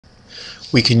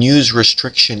We can use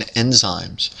restriction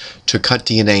enzymes to cut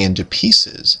DNA into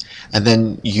pieces and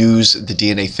then use the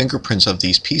DNA fingerprints of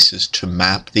these pieces to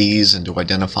map these and to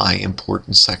identify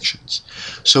important sections.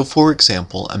 So for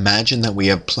example, imagine that we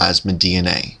have plasmid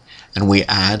DNA and we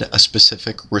add a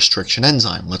specific restriction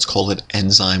enzyme. Let's call it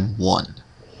enzyme 1.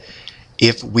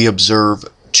 If we observe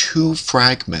two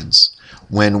fragments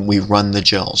when we run the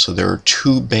gel, so there are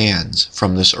two bands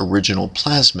from this original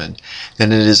plasmid,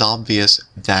 then it is obvious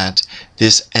that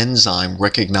this enzyme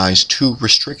recognized two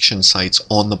restriction sites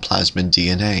on the plasmid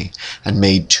DNA and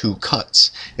made two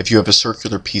cuts. If you have a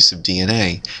circular piece of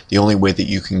DNA, the only way that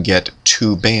you can get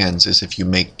two bands is if you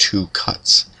make two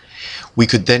cuts. We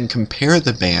could then compare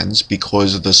the bands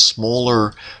because the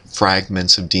smaller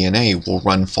fragments of DNA will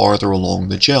run farther along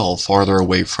the gel, farther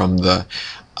away from the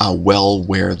well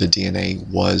where the DNA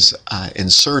was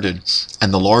inserted,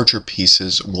 and the larger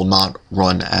pieces will not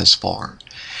run as far.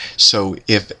 So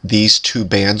if these two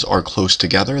bands are close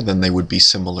together, then they would be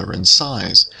similar in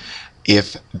size.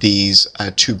 If these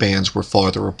two bands were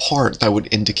farther apart, that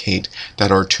would indicate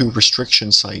that our two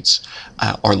restriction sites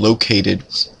are located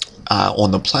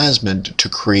on the plasmid to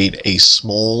create a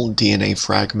small DNA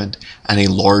fragment and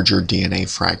a larger DNA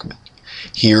fragment.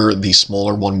 Here, the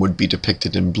smaller one would be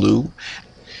depicted in blue,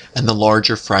 and the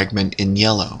larger fragment in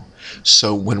yellow.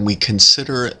 So when we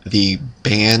consider the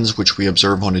bands which we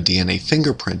observe on a DNA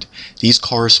fingerprint, these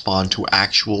correspond to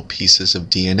actual pieces of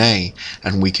DNA,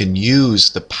 and we can use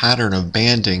the pattern of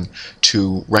banding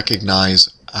to recognize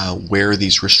where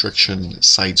these restriction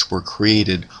sites were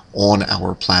created on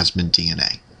our plasmid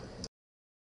DNA.